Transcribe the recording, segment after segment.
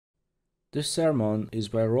This sermon is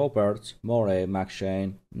by Robert Murray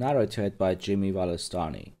McShane, narrated by Jimmy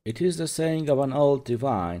Walestani. It is the saying of an old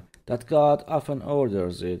divine that God often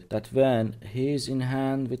orders it, that when He is in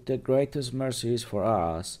hand with the greatest mercies for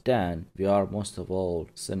us, then we are most of all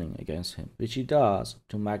sinning against Him, which He does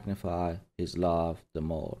to magnify His love the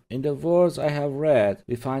more. In the words I have read,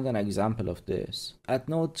 we find an example of this. At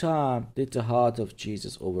no time did the heart of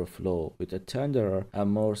Jesus overflow with a tenderer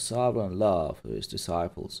and more sovereign love to His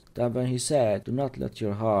disciples than when He said, "Do not let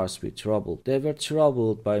your hearts be troubled." They were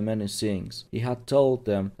troubled by many things. He had told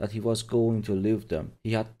them that He was going to leave them.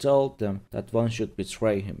 He had told them that one should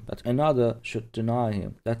betray Him, that another should deny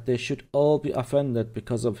Him, that they should all be offended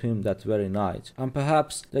because of Him that very night. And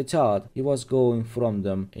perhaps they thought He was going from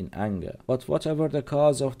them in anger. But whatever the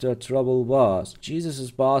cause of their trouble was,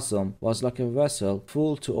 Jesus' bosom was like a vessel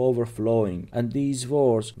full to overflowing, and these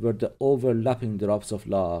words were the overlapping drops of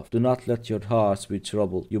love. "Do not let your hearts be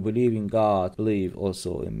troubled. You believe in God, believe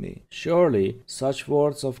also in me." Surely such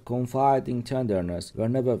words of confiding tenderness were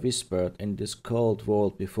never whispered in this cold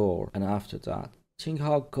world before and after that. Think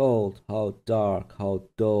how cold, how dark, how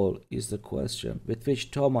dull is the question with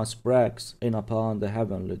which Thomas breaks in upon the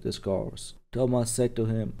heavenly discourse. Thomas said to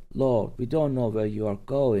Him, "Lord, we don't know where you are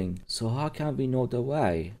going, so how can we know the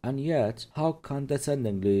way?" And yet, how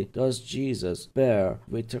condescendingly does Jesus bear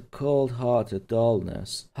with their cold-hearted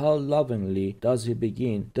dullness? How lovingly does He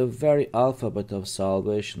begin the very alphabet of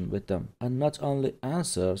salvation with them, and not only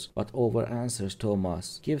answers, but over-answers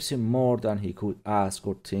Thomas, gives him more than he could ask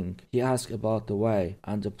or think. He asks about the way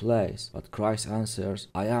and the place, but Christ answers,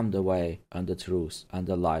 "I am the way and the truth and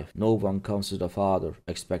the life. No one comes to the Father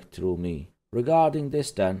except through me." Regarding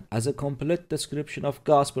this then, as a complete description of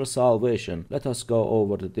gospel salvation, let us go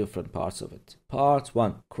over the different parts of it. Part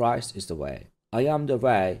 1. Christ is the way. "I am the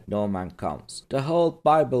way, no man comes." The whole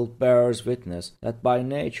Bible bears witness that by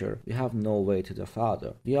nature we have no way to the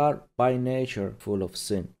Father. We are by nature full of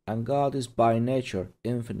sin, and God is by nature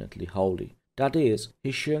infinitely holy. That is,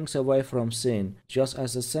 He shrinks away from sin just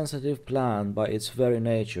as a sensitive plant by its very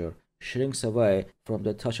nature shrinks away from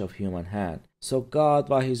the touch of human hand. So God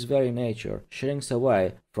by His very nature shrinks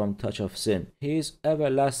away from touch of sin. He is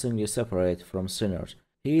everlastingly separate from sinners.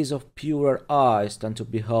 He is of purer eyes than to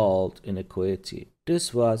behold iniquity.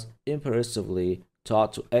 This was imperissibly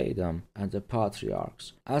taught to Adam and the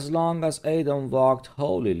patriarchs. As long as Adam walked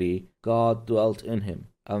holily, God dwelt in him,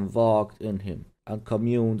 and walked in him, and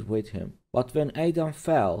communed with him. But when Adam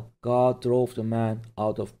fell, God drove the man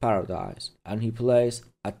out of paradise, and He placed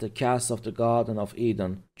at the cast of the Garden of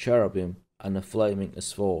Eden cherubim and a flaming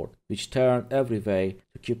sword, which turned every way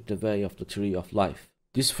to keep the way of the tree of life.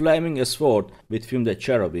 This flaming sword between the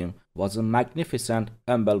cherubim was a magnificent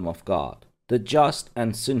emblem of God, the just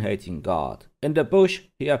and sin-hating God. In the bush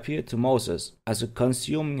He appeared to Moses as a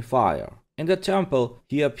consuming fire. In the temple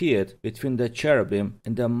He appeared between the cherubim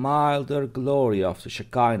in the milder glory of the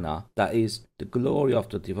Shekinah, that is, the glory of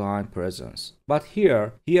the divine presence. But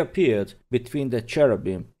here He appeared between the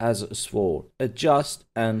cherubim as a sword, a just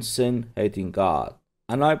and sin-hating God.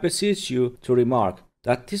 And I beseech you to remark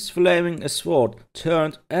that this flaming sword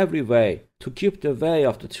turned every way to keep the way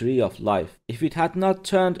of the tree of life. If it had not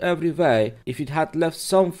turned every way, if it had left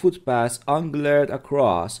some footpath unglared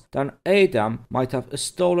across, then Adam might have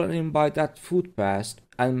stolen in by that footpath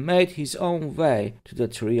and made his own way to the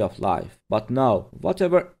tree of life. But no,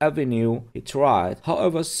 whatever avenue he tried,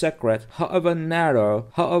 however secret, however narrow,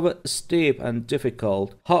 however steep and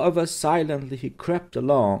difficult, however silently he crept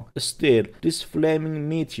along, still this flaming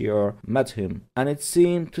meteor met him, and it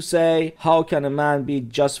seemed to say, "How can a man be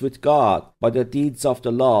just with God? By the deeds of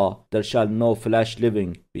the law there shall no flesh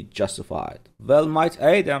living be justified." Well might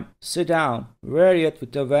Adam sit down, wearied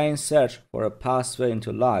with the vain search for a pathway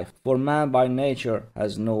into life, for man by nature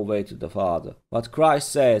has no way to the Father. But Christ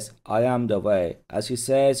says, "I am the way," as He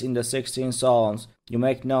says in the 16th Psalms, "You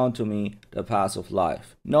make known to me the path of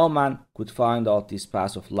life." No man could find out this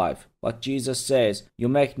path of life, but Jesus says, "You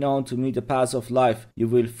make known to me the path of life, you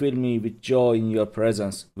will fill me with joy in your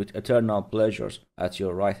presence, with eternal pleasures at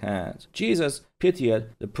your right hand." Jesus pitied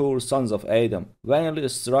the poor sons of Adam, vainly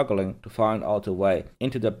struggling to find out a way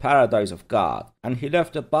into the paradise of God, and He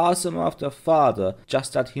left the bosom of the Father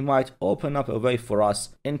just that He might open up a way for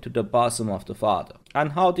us into the bosom of the Father.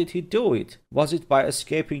 And how did He do it? Was it by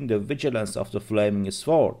escaping the vigilance of the flaming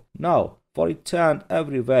sword? No, for it turned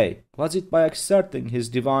every way, Was it by exerting his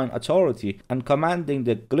divine authority and commanding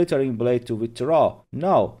the glittering blade to withdraw?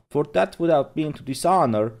 No, for that would have been to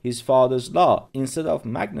dishonor his Father's law instead of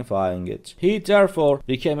magnifying it. He therefore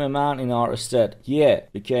became a man in our stead, yea,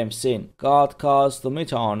 became sin. God caused to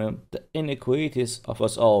meet on him the iniquities of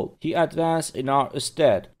us all. He advanced in our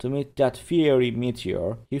stead to meet that fiery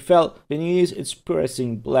meteor. He fell beneath its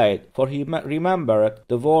piercing blade, for he remembered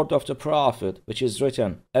the word of the prophet, which is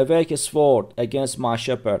written, Awake a sword against my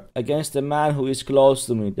shepherd, against the man who is close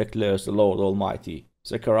to me, declares the Lord Almighty.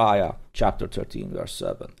 Zechariah chapter 13 verse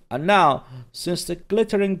 7. And now, since the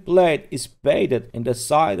glittering blade is bathed in the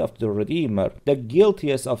side of the Redeemer, the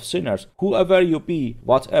guiltiest of sinners, whoever you be,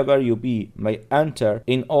 whatever you be, may enter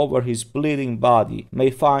in over his bleeding body, may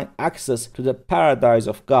find access to the paradise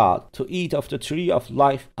of God, to eat of the tree of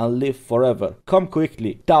life and live forever. Come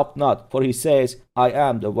quickly, doubt not, for he says, I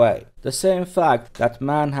am the way. The same fact that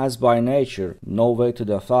man has by nature no way to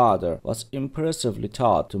the Father was impressively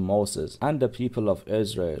taught to Moses and the people of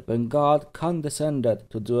Israel. When God condescended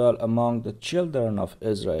to dwell among the children of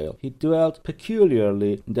Israel, he dwelt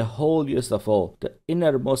peculiarly in the holiest of all, the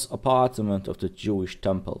innermost apartment of the Jewish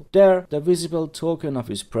temple. There, the visible token of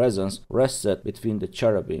his presence rested between the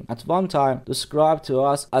cherubim, at one time described to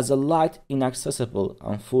us as a light inaccessible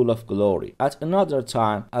and full of glory, at another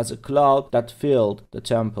time as a cloud that filled the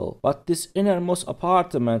temple. But this innermost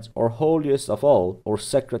apartment, or holiest of all, or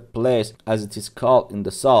sacred place, as it is called in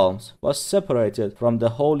the Psalms, was separated from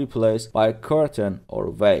the holy place by a curtain or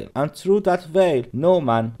veil, and through that veil no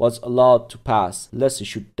man was allowed to pass, lest he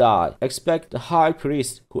should die, except the high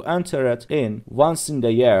priest, who entered in once in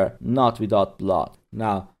the year, not without blood.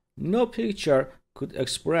 Now, no picture could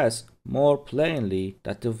express more plainly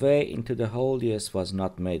that the way into the holiest was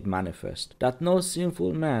not made manifest, that no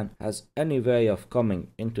sinful man has any way of coming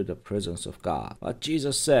into the presence of God. But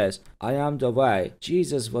Jesus says, I am the way.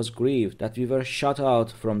 Jesus was grieved that we were shut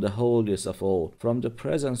out from the holiest of all, from the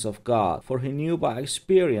presence of God, for he knew by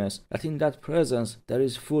experience that in that presence there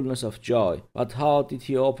is fullness of joy. But how did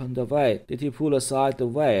he open the way? Did he pull aside the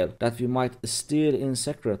veil that we might steal in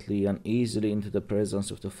secretly and easily into the presence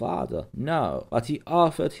of the Father? No, but he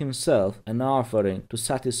offered himself an offering to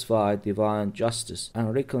satisfy divine justice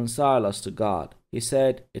and reconcile us to God. He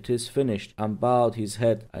said, It is finished, and bowed his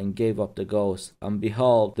head and gave up the ghost. And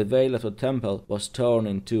behold, the veil of the temple was torn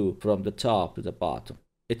in two from the top to the bottom.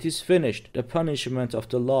 It is finished. The punishment of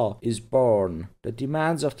the law is borne. The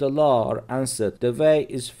demands of the law are answered. The way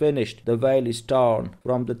is finished. The veil is torn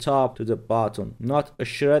from the top to the bottom. Not a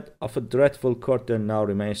shred of a dreadful curtain now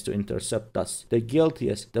remains to intercept us. The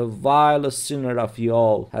guiltiest, the vilest sinner of you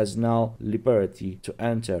all has now liberty to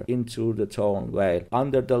enter into the torn veil,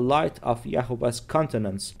 under the light of Yahweh's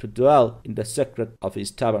countenance, to dwell in the secret of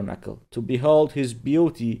his tabernacle, to behold his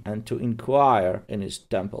beauty and to inquire in his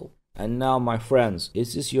temple. And now, my friends,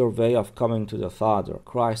 is this your way of coming to the Father?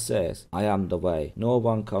 Christ says, I am the way. No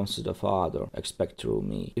one comes to the Father except through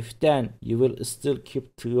me. If then you will still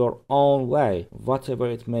keep to your own way, whatever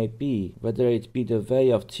it may be, whether it be the way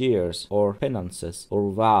of tears, or penances, or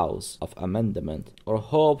vows of amendment, or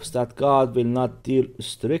hopes that God will not deal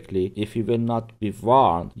strictly if you will not be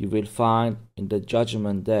warned, you will find in the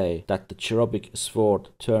judgment day that the cherubic sword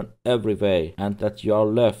turn every way, and that you are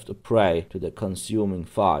left a prey to the consuming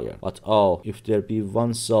fire. But oh, if there be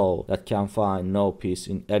one soul that can find no peace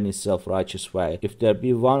in any self-righteous way, if there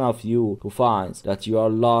be one of you who finds that you are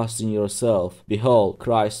lost in yourself, behold,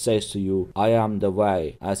 Christ says to you, I am the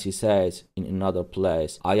way, as he says in another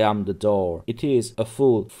place, I am the door. It is a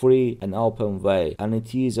full, free, and open way, and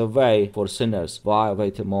it is a way for sinners. Why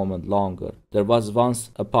wait a moment longer? There was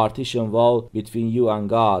once a partition wall between you and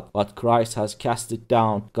God, but Christ has cast it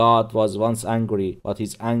down. God was once angry, but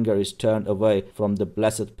his anger is turned away from the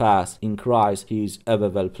blessed past. In Christ he is ever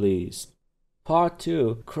well pleased. Part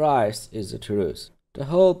 2. Christ is the truth. The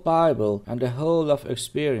whole Bible and the whole of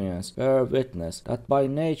experience bear witness that by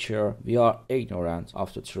nature we are ignorant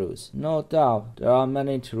of the truth. No doubt there are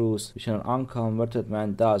many truths which an unconverted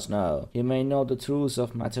man does know. He may know the truths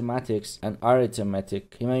of mathematics and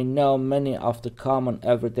arithmetic. He may know many of the common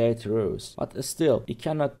everyday truths. But still, it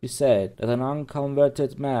cannot be said that an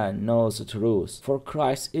unconverted man knows the truth. For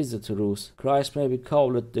Christ is the truth. Christ may be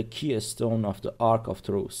called the keystone of the ark of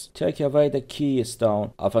truth. Take away the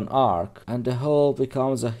keystone of an ark, and the whole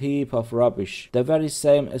becomes a heap of rubbish. The very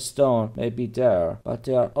same stone may be there, but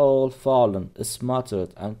they are all fallen,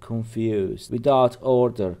 smattered, and confused, without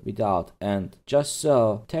order, without end. Just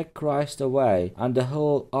so, take Christ away, and the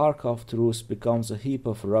whole ark of truth becomes a heap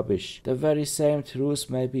of rubbish. The very same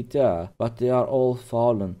truths may be there, but they are all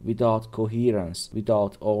fallen, without coherence,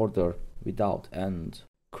 without order, without end.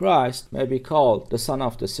 Christ may be called the Son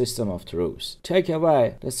of the system of truth. Take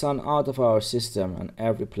away the Sun out of our system and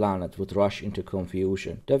every planet would rush into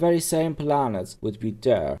confusion. The very same planets would be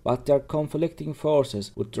there, but their conflicting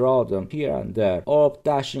forces would draw them here and there, orb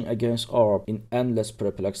dashing against orb in endless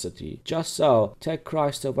perplexity. Just so, take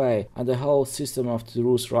Christ away and the whole system of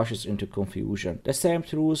truth rushes into confusion. The same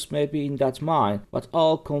truth may be in that mind, but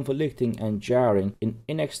all conflicting and jarring in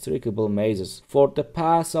inextricable mazes. For the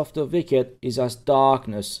path of the wicked is as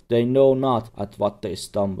darkness, they know not at what they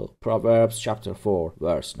stumble. Proverbs chapter 4,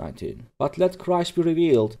 verse 19. But let Christ be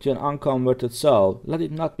revealed to an unconverted soul. Let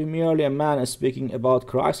it not be merely a man speaking about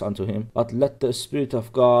Christ unto him, but let the Spirit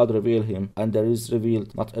of God reveal him, and there is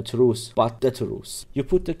revealed not a truth, but the truth. You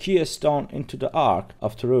put the keystone into the ark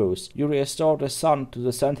of truth. You restore the sun to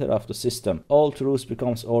the center of the system. All truth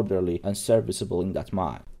becomes orderly and serviceable in that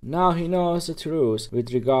mind. Now he knows the truth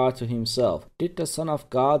with regard to himself. Did the Son of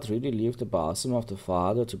God really leave the bosom of the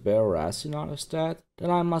Father to bear wrath in our stead? Then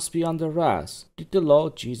I must be under wrath. Did the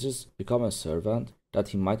Lord Jesus become a servant, that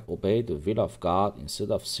he might obey the will of God instead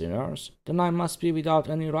of sinners? Then I must be without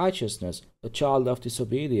any righteousness, a child of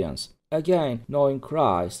disobedience. Again, knowing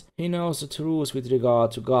Christ, he knows the truth with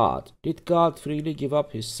regard to God. Did God freely give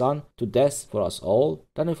up his Son to death for us all?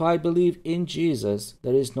 Then if I believe in Jesus,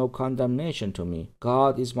 there is no condemnation to me.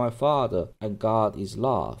 God is my Father, and God is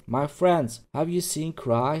love. My friends, have you seen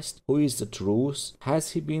Christ, who is the truth?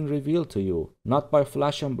 Has he been revealed to you, not by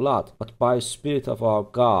flesh and blood, but by the Spirit of our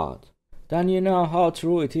God? Then you know how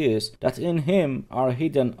true it is that in him are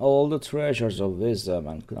hidden all the treasures of wisdom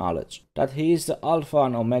and knowledge, that he is the Alpha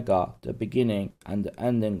and Omega, the beginning and the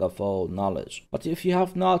ending of all knowledge. But if you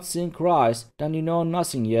have not seen Christ, then you know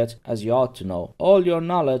nothing yet as you ought to know. All your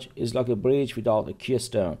knowledge is like a bridge without a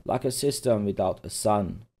keystone, like a system without a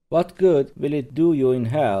sun. What good will it do you in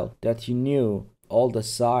hell that you knew all the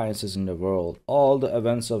sciences in the world, all the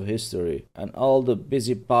events of history, and all the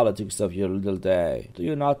busy politics of your little day? Do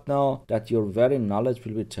you not know that your very knowledge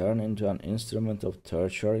will be turned into an instrument of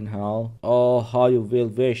torture in hell? Oh, how you will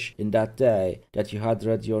wish in that day that you had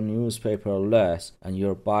read your newspaper less and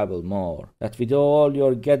your Bible more, that with all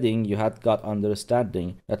your getting you had got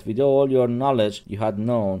understanding, that with all your knowledge you had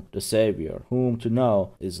known the Savior, whom to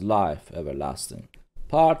know is life everlasting.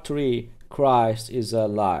 Part 3. Christ is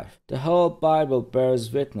alive. The whole Bible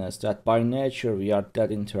bears witness that by nature we are dead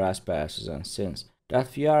in trespasses and sins,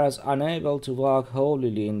 that we are as unable to walk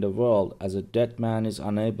holily in the world as a dead man is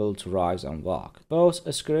unable to rise and walk.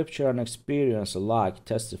 Both Scripture and experience alike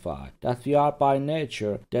testify that we are by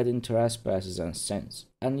nature dead in trespasses and sins.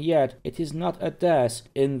 And yet it is not a death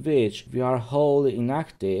in which we are wholly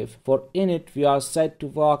inactive, for in it we are said to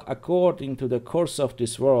walk according to the course of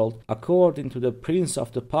this world, according to the prince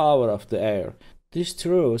of the power of the air. This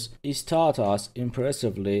truth is taught us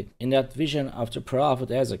impressively in that vision of the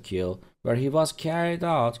prophet Ezekiel, where he was carried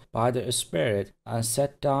out by the Spirit and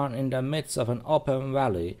set down in the midst of an open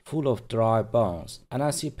valley full of dry bones. And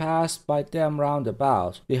as he passed by them round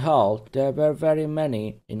about, behold, there were very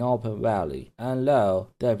many in open valley, and lo,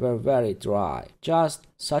 they were very dry. Just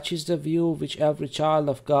such is the view which every child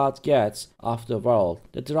of God gets of the world.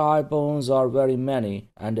 The dry bones are very many,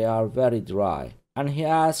 and they are very dry. And he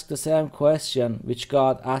asked the same question which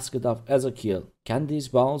God asked of Ezekiel. Can these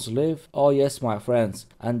bones live? Oh yes, my friends.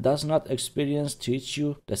 And does not experience teach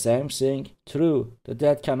you the same thing? True, the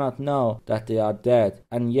dead cannot know that they are dead.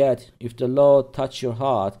 And yet, if the Lord touch your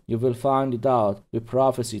heart, you will find it out with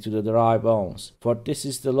prophecy to the dry bones. For this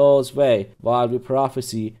is the Lord's way. While we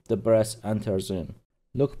prophesy, the breath enters in.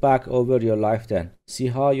 Look back over your life then. See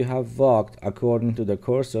how you have walked according to the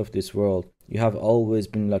course of this world. You have always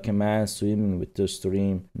been like a man swimming with the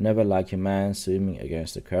stream, never like a man swimming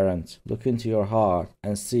against the current. Look into your heart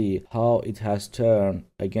and see how it has turned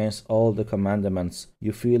against all the commandments.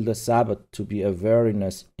 You feel the Sabbath to be a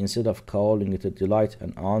weariness instead of calling it a delight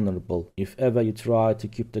and honorable. If ever you try to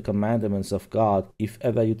keep the commandments of God, if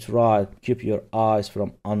ever you try to keep your eyes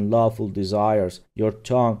from unlawful desires, your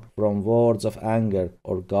tongue from words of anger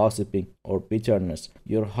or gossiping or bitterness,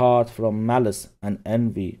 your heart from malice and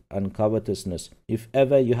envy and covetousness, if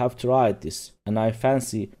ever you have tried this, and I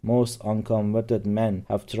fancy most unconverted men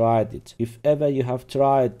have tried it, if ever you have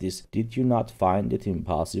tried this, did you not find it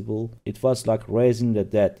impossible? It was like raising the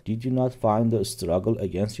dead. Did you not find the struggle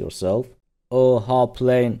against yourself? Oh, how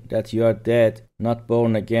plain that you are dead, not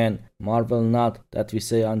born again. Marvel not that we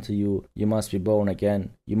say unto you, you must be born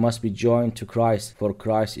again. You must be joined to Christ, for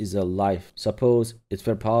Christ is a life. Suppose it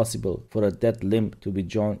were possible for a dead limb to be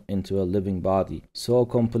joined into a living body, so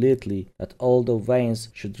completely that all the veins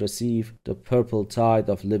should receive the purple tide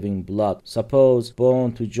of living blood. Suppose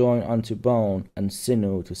bone to join unto bone, and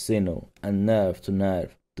sinew to sinew, and nerve to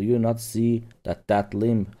nerve. Do you not see that that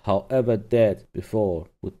limb, however dead before,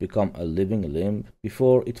 would become a living limb?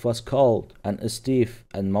 Before it was cold and stiff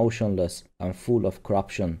and motionless and full of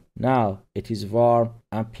corruption. Now it is warm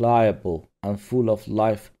and pliable and full of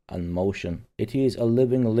life and motion. It is a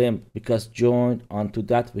living limb because joined unto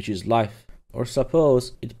that which is life. Or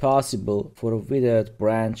suppose it possible for a withered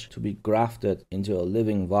branch to be grafted into a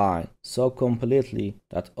living vine, so completely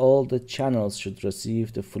that all the channels should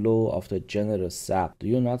receive the flow of the generous sap. Do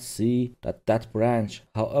you not see that that branch,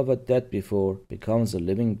 however dead before, becomes a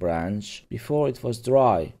living branch? Before it was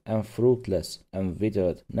dry and fruitless and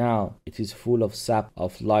withered. Now it is full of sap,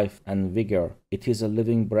 of life and vigor. It is a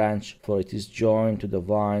living branch, for it is joined to the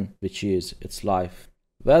vine, which is its life.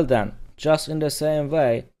 Well then, just in the same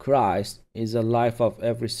way, Christ is the life of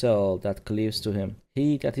every soul that cleaves to him.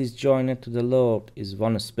 He that is joined to the Lord is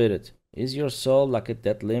one spirit. Is your soul like a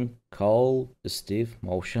dead limb, cold, stiff,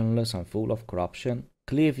 motionless, and full of corruption?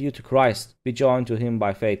 Cleave you to Christ, be joined to him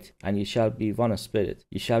by faith, and ye shall be one spirit.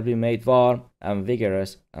 Ye shall be made warm and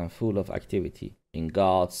vigorous and full of activity in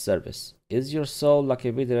God's service. Is your soul like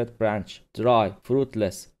a withered branch, dry,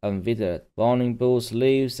 fruitless, and withered, wanting both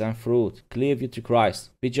leaves and fruit? Cleave you to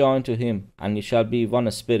Christ, be joined to him, and ye shall be one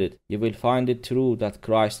spirit. You will find it true that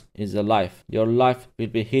Christ is the life. Your life will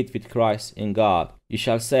be hid with Christ in God. You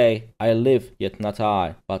shall say, I live, yet not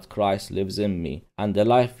I, but Christ lives in me. And the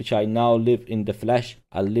life which I now live in the flesh,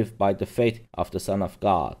 I live by the faith of the Son of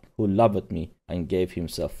God, who loved me and gave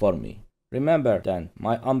himself for me. Remember, then,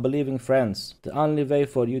 my unbelieving friends, the only way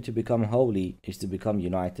for you to become holy is to become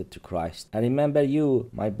united to Christ. And remember you,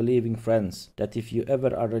 my believing friends, that if you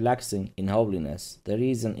ever are relaxing in holiness, the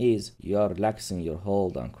reason is you are relaxing your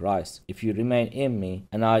hold on Christ. If you remain in me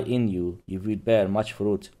and I in you, you will bear much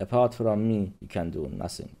fruit. Apart from me, you can do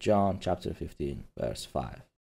nothing. John chapter 15, verse 5.